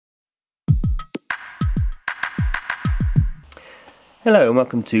Hello and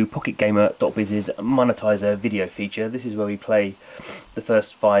welcome to PocketGamer.biz's Monetizer video feature. This is where we play the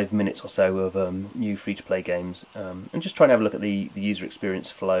first 5 minutes or so of new free-to-play games and just try and have a look at the user experience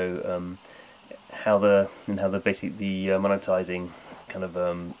flow, how the monetizing kind of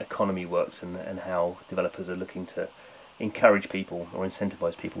economy works, and how developers are looking to encourage people or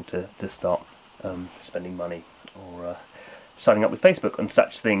incentivize people to start spending money or signing up with Facebook and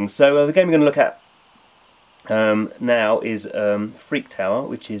such things. So the game we're going to look at now is Freak Tower,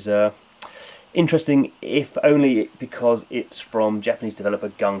 which is interesting, if only because it's from Japanese developer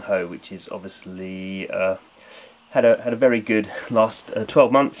GungHo, which is obviously had a very good last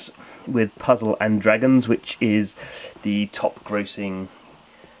 12 months with Puzzle and Dragons, which is the top-grossing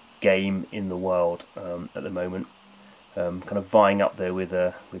game in the world at the moment, kind of vying up there with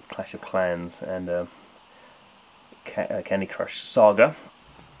Clash of Clans and Candy Crush Saga.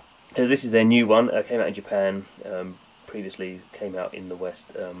 This is their new one. Came out in Japan, previously came out in the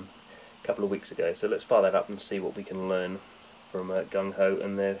West a couple of weeks ago. So let's fire that up and see what we can learn from GungHo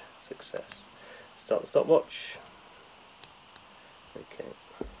and their success. Start the stopwatch. Okay.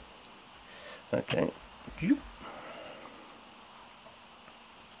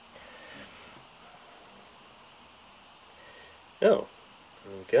 Oh,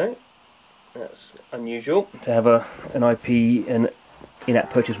 okay. That's unusual to have an IP and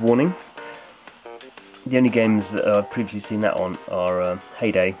in-app purchase warning. The only games that I've previously seen that on are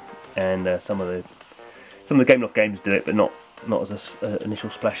Heyday and some of the Gameloft games do it, but not as an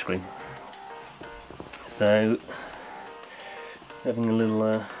initial splash screen. So, having a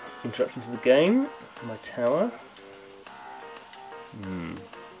little introduction to the game. My tower.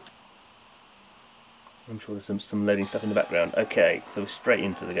 I'm sure there's some loading stuff in the background. Okay, so we're straight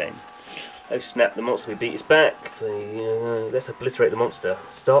into the game. Oh snap, the monster we beat is back. Let's obliterate the monster.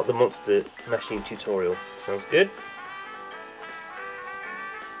 Start the monster mashing tutorial. Sounds good.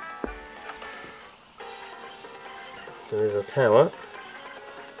 So there's our tower.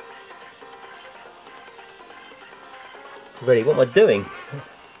 Ready, what am I doing?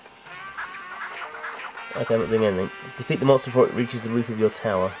 Okay, I'm not doing anything. Defeat the monster before it reaches the roof of your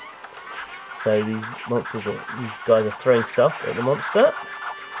tower. So these guys are throwing stuff at the monster.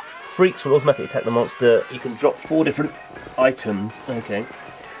 Freaks will automatically attack the monster. You can drop 4 different items, okay,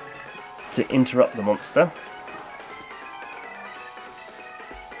 to interrupt the monster.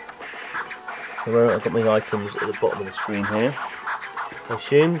 So where I've got my items at the bottom of the screen here. I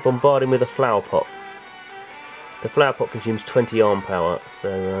assume bombard him with a flower pot. The flower pot consumes 20 arm power, so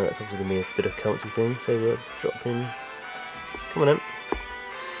that's obviously going to be a bit of a currency thing. So we'll drop him. Come on in.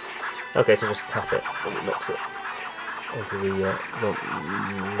 Okay, so just tap it and it knocks it onto the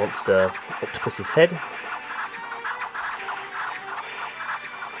monster octopus's head.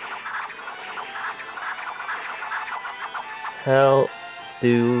 How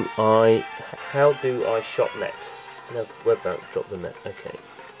do I shot net? No, web mount, drop the net. Okay,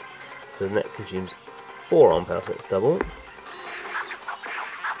 so the net consumes 4 arm power, so it's double.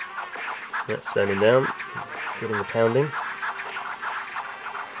 That's slowing him down, getting the pounding.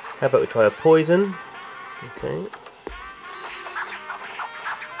 How about we try a poison? Okay.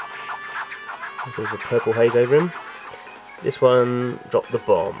 There's a purple haze over him. This one, drop the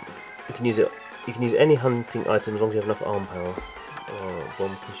bomb. You can use it. You can use any hunting item as long as you have enough arm power. Oh,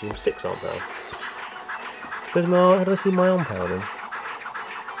 bomb consumes 6 arm power. How do I see my arm power then?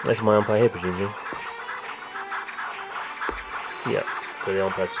 That's my arm power here, presumably. Yeah. So the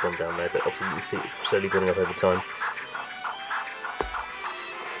arm power's just gone down there, but obviously you can see it's slowly building up over time.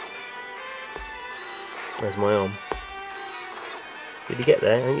 There's my arm. Did you get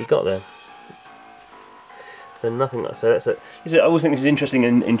there? I think you got there. So nothing like so. I always think this is interesting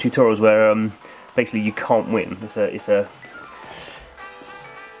in tutorials where basically you can't win. It's no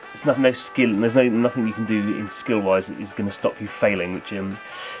skill. There's nothing you can do in skill wise that is going to stop you failing. Which I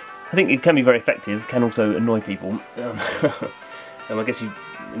think it can be very effective. Can also annoy people. I guess in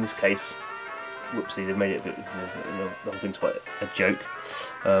this case, whoopsie, they've made it a bit. The whole thing's quite a joke.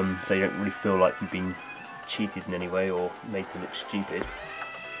 So you don't really feel like you've been cheated in any way or made to look stupid.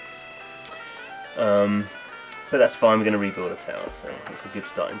 But that's fine, we're going to rebuild a tower, so it's a good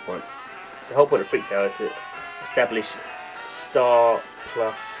starting point. The whole point of Freak Tower is to establish star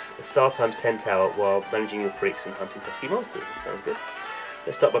times 10 tower while managing your freaks and hunting pesky monsters. Sounds good.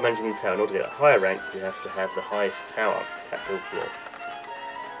 Let's start by managing the tower. In order to get a higher rank, you have to have the highest tower. Tap build floor.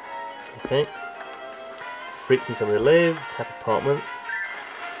 Okay. Freaks need somewhere to live. Tap apartment.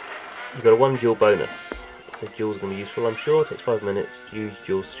 You've got a 1 jewel bonus. So jewels are going to be useful, I'm sure. It takes 5 minutes. Use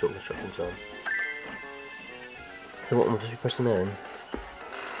jewels to shorten construction time. So what am I supposed to be pressing there then?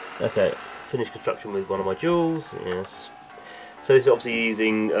 Okay, finish construction with one of my jewels, yes. So this is obviously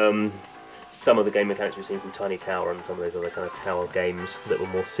using some of the game mechanics we've seen from Tiny Tower and some of those other kind of tower games that were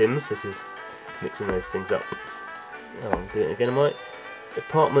more Sims. This is mixing those things up. Oh, I'm doing it again, am I?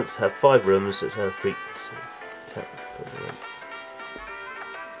 Apartments have 5 rooms, so it's how freaks.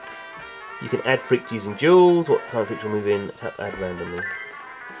 You can add freaks using jewels. What kind of freaks will move in? Tap add randomly.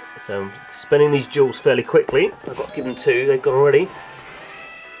 So I'm spending these jewels fairly quickly. I've got given 2, they've gone already.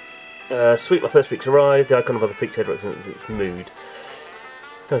 Sweet, my first freak's arrived. The icon above the freak's head represents its mood.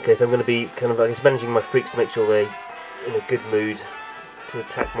 Okay, so I'm going to be kind of, I guess, managing my freaks to make sure they're in a good mood to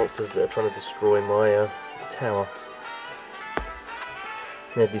attack monsters that are trying to destroy my tower.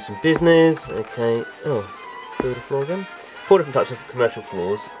 Now do some business. Okay. Oh, build a floor again. 4 different types of commercial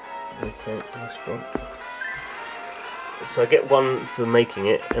floors. Okay, restaurant. So I get 1 for making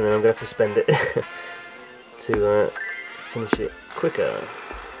it, and then I'm going to have to spend it to finish it quicker.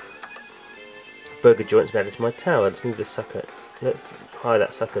 Burger joints added to my tower. Let's move this sucker. Let's hire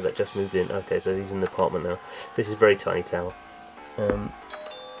that sucker that just moved in. Okay, so he's in the apartment now. So this is a very tiny tower. It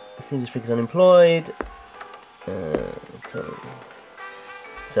seems this freak is unemployed. Okay.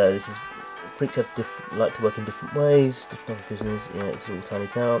 So this is freaks have like to work in different ways, different type of business. Yeah, it's all tiny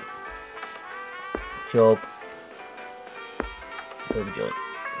town. Job. Burger joint.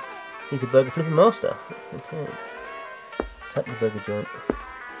 He's a burger flipping master. Okay. Tap the burger joint.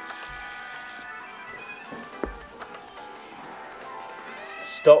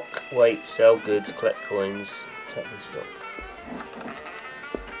 Stock, wait, sell goods, collect coins, tap the stock.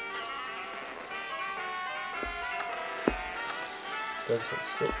 Burger set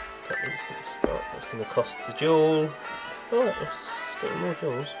 6, tap the 6 start. That's going to cost a jewel. Oh, it's getting more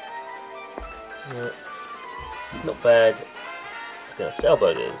jewels. Yeah. Not bad. It's going to sell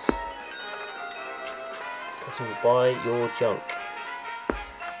burgers. Customer will buy your junk.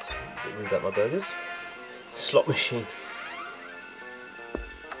 So, a bit rude about my burgers. Slot machine.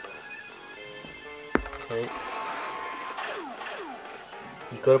 Okay.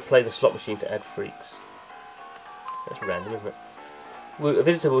 You've got to play the slot machine to add freaks. That's random, isn't it? A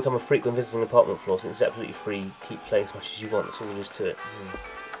visitor will become a freak when visiting an apartment floor, since it's absolutely free. Keep playing as much as you want, that's all there is to it.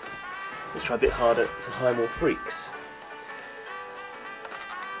 Let's try a bit harder to hire more freaks.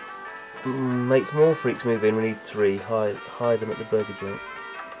 Make more freaks move in, we need 3. Hire them at the burger joint.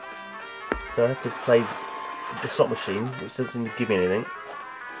 So I have to play the slot machine, which doesn't give me anything.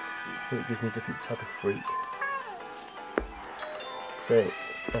 It gives me a different type of freak. So,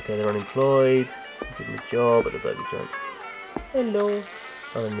 okay, they're unemployed. Give them a job at the burger joint. Hello.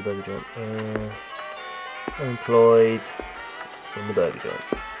 I'm in the burger joint. Unemployed in the burger joint.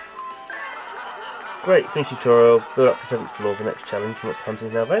 Great, finish tutorial. Build up to 7th floor for the next challenge. Monster hunting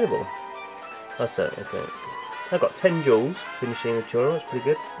is now available. That's it. Okay. I've got 10 jewels finishing the tutorial. That's pretty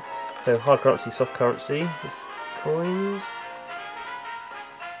good. So hard currency, soft currency. There's coins.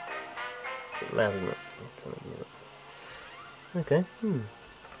 Loud, isn't it? Let's turn it a bit. Okay.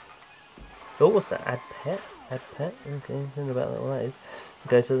 Oh, what's that? Add pet? Add pet? Okay, I don't know about that, what that is.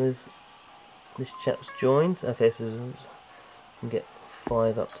 Okay, so there's this chap's joined. Okay, so you can get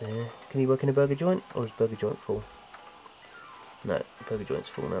 5 up to here. Can he work in a burger joint? Or is burger joint full? No, burger joint's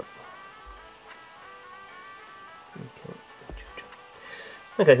full now. Okay.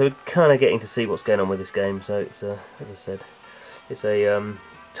 Okay, so we're kind of getting to see what's going on with this game. So it's as I said, it's a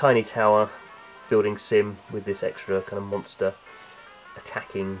tiny tower building sim with this extra kind of monster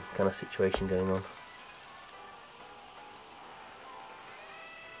attacking kind of situation going on.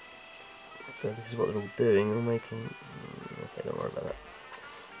 So this is what they're all doing. They're making. Okay, don't worry about that.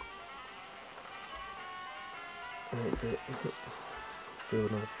 Build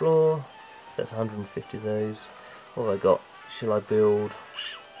another floor. That's 150 of those. What have I got? Shall I build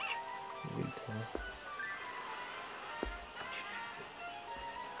retail?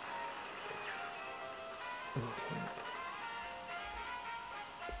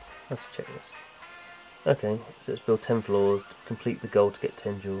 Let's check this. Okay, so let's build 10 floors to complete the goal to get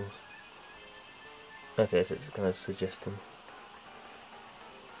 10 jewels. Okay, so it's kind of suggesting,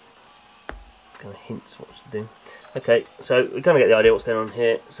 kind of hints what to do. Okay, so we kind of get the idea what's going on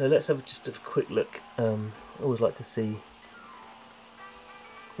here. So let's have just a quick look. I always like to see.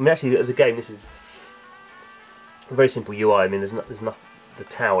 I mean, actually, as a game, this is a very simple UI. I mean, there's not the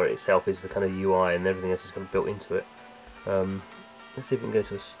tower itself is the kind of UI, and everything else is kind of built into it. Let's see if we can go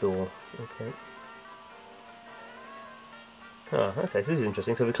to a store. Okay. Ah, okay, so this is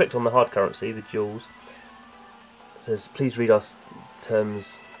interesting. So we clicked on the hard currency, the jewels. It says, please read our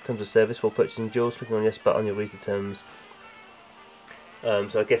terms of service for purchasing jewels. Clicking on yes button, you'll read the terms.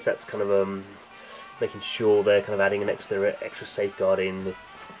 So I guess that's kind of making sure they're kind of adding an extra safeguard in if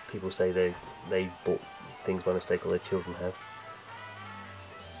people say they bought things by mistake or their children have.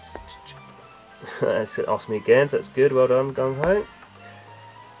 It's asked me again, so that's good. Well done, GungHo.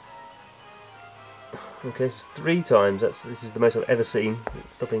 Okay, so 3 times. This is the most I've ever seen.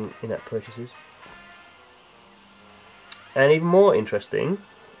 Stopping in-app purchases. And even more interesting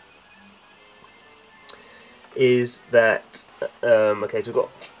is that okay, so we've got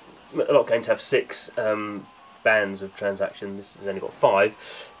a lot of games have 6 bands of transaction. This has only got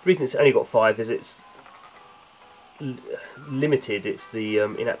 5. The reason it's only got 5 is it's limited. It's the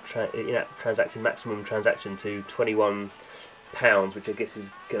in-app transaction maximum transaction to £21, which I guess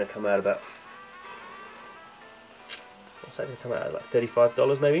is going to come out about. What's that going to come out at? Like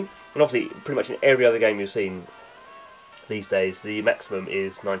 $35 maybe. And obviously, pretty much in every other game you've seen these days, the maximum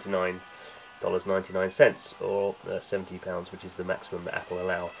is $99.99 or £70, which is the maximum that Apple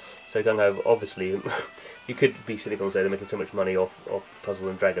allow. So GungHo, obviously, you could be cynical and say they're making so much money off Puzzle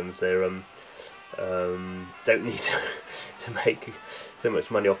and Dragons. They're don't need to make so much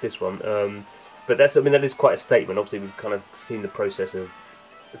money off this one. But that's, I mean, that is quite a statement. Obviously, we've kind of seen the process of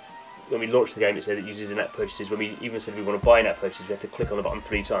when we launched the game. It said it uses in-app purchases. When we even said we want to buy in-app purchases, we have to click on the button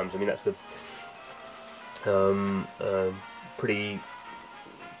 3 times. I mean, that's the pretty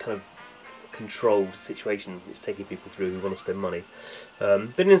kind of controlled situation it's taking people through who want to spend money.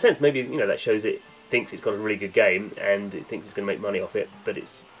 But in a sense, maybe that shows it thinks it's got a really good game and it thinks it's going to make money off it, but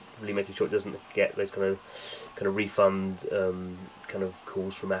it's really making sure it doesn't get those kind of refund kind of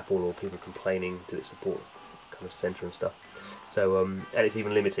calls from Apple or people complaining to its support kind of centre and stuff. So and it's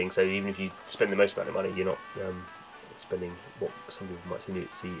even limiting. So even if you spend the most amount of money, you're not spending what some people might see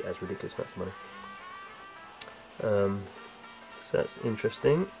as ridiculous amounts of money. So that's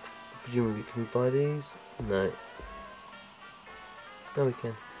interesting. Presumably, can we buy these? No. No, we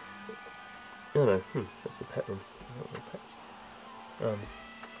can. Oh no. That's the pet room.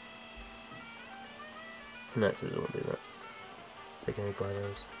 No, it doesn't want to do that. So can we buy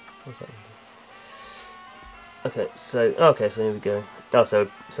those? What's that one do? Okay, so here we go. Oh, so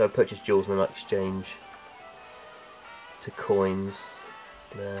I purchased jewels and then I exchange to coins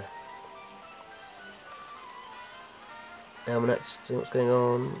there. And we're actually seeing what's going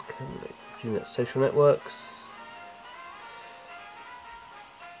on. Can we get social networks?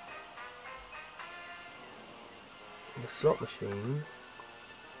 The slot machine.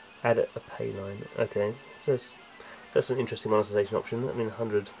 Add a pay line. Okay, so that's an interesting monetization option. I mean,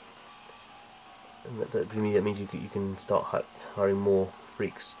 100. And that means you can start hiring more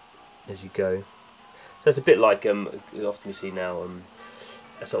freaks as you go. So it's a bit like often we see now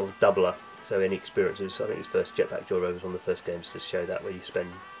a sort of doubler. So any experiences, I think his first Jetpack Joyride was one of the first games to show that, where you spend,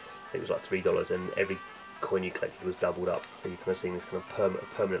 I think it was like $3 and every coin you collected was doubled up. So you're kind of seeing this kind of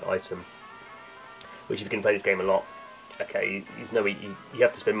permanent item, which if you can play this game a lot, okay, there's no way you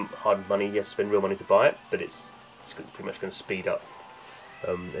have to spend hard money, you have to spend real money to buy it, but it's pretty much going to speed up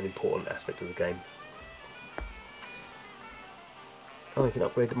an important aspect of the game. Oh, I can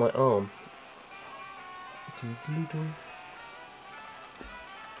upgrade my arm.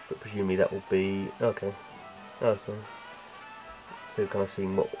 But presumably that will be okay. Oh, so kind of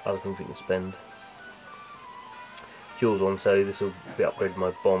seeing what other things we can spend jewels on. So this will be upgraded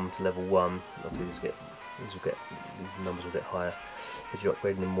my bomb to level 1. Obviously these numbers will get higher as you're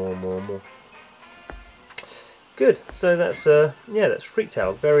upgrading them more and more and more. Good. So that's yeah, that's Freak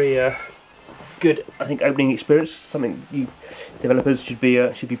Tale. Very good, I think, opening experience. Something you developers should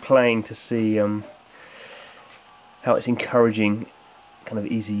be playing to see how it's encouraging kind of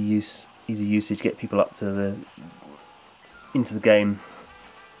easy usage, get people up to into the game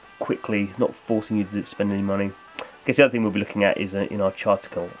quickly. It's not forcing you to spend any money. I guess the other thing we'll be looking at is in our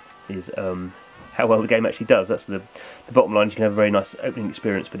charticle is how well the game actually does. That's the bottom line. You can have a very nice opening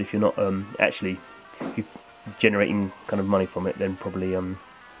experience, but if you're not actually generating kind of money from it, then probably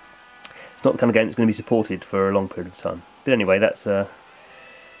it's not the kind of game that's going to be supported for a long period of time. But anyway, that's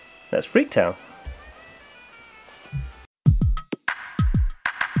Freak Tale.